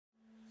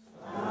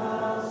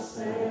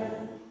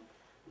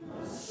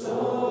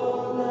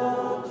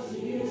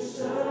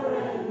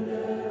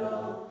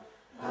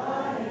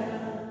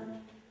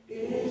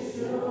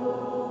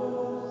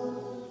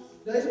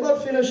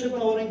worship,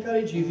 and I want to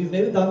encourage you. If you've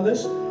never done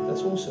this,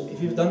 that's awesome.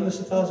 If you've done this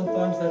 1,000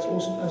 times, that's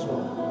awesome as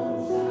well.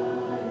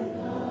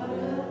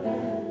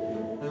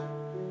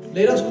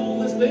 Let us call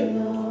this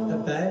then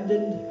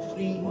abandoned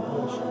free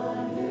worship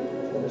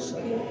for the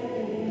Sunday.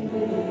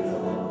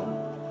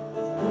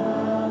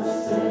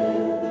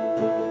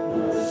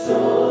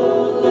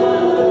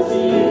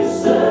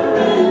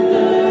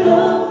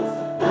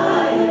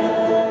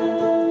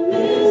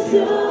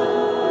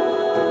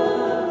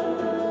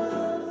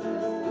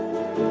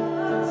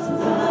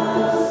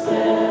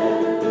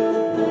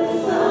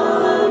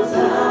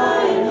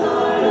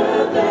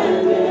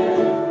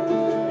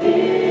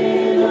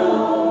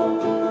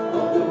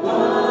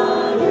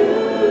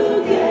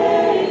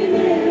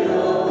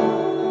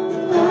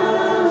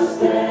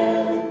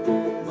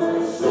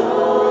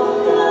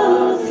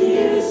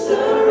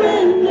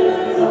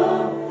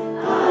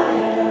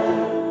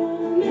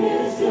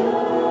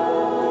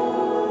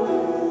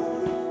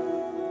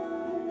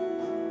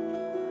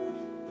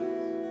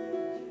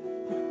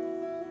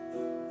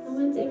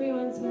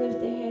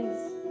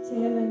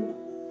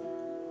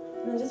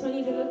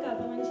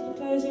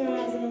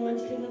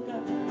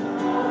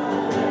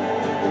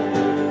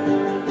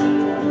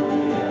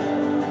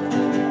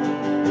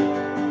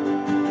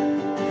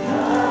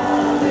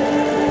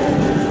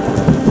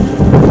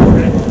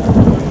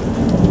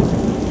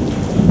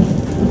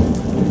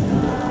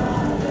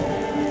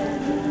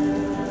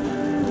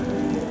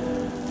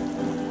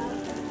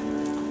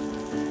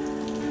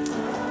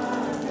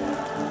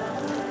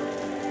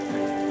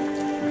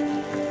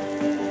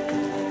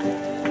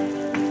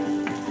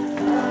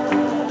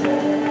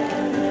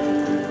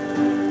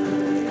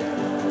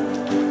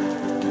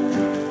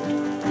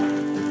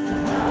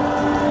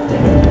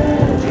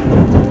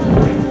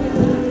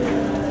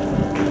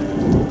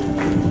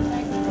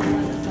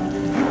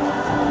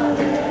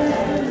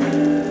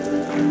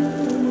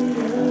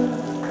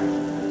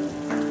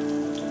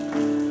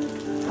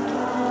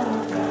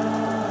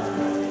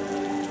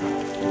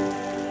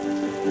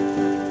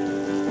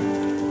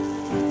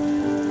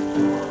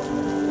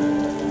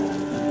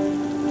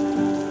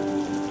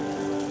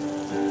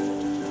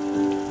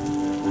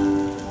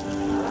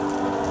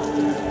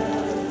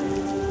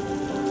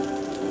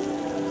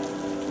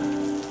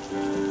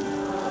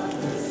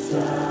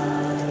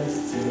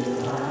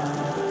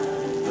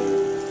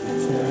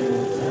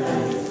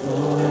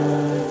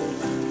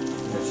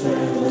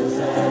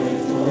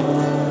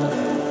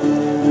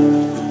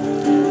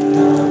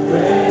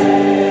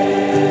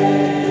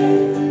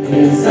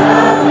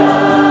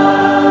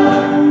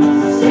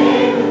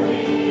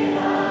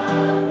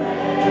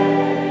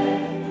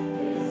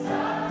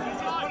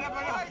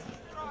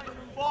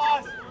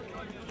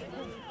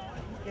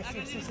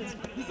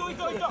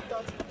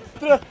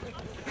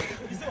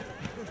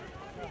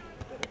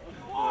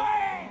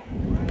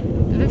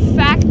 The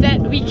fact that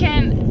we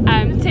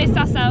can test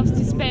ourselves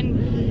to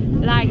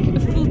spend like a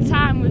full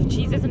time with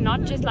Jesus and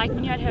not just like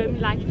when you're at home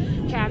like,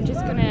 okay, I'm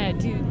just gonna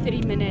do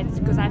 30 minutes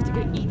because I have to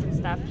go eat and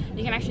stuff.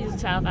 You can actually do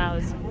 12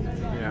 hours.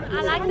 Yeah.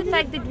 I like the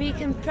fact that we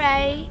can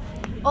pray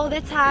all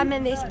the time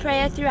and there's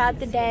prayer throughout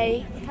the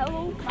day,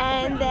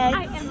 and that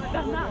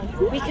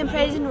we can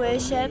praise and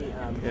worship.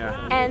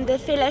 Yeah. And the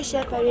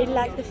fellowship, I really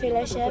like the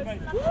fellowship,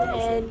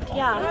 and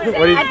yeah,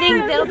 I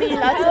think there'll be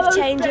lots of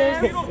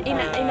changes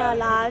in our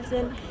lives.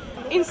 And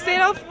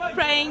instead of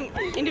praying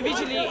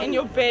individually in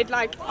your bed,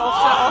 like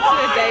after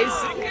a day's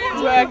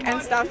work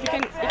and stuff, you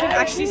can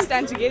actually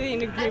stand together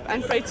in a group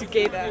and pray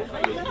together.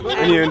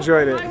 And you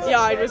enjoyed it?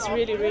 Yeah, it was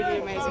really, really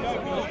amazing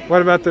for me.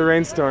 What about the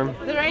rainstorm?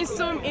 The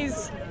rainstorm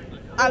is,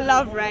 I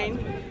love rain,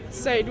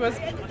 so it was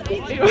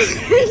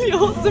really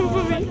awesome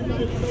for me.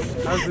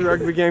 How's the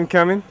rugby game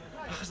coming?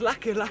 Dit is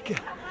lekker.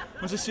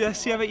 Ons is so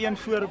 7-1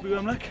 voor op die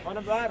oomblik.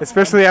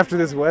 Especially after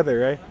this weather,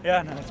 right?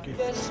 Ja, no, that's good.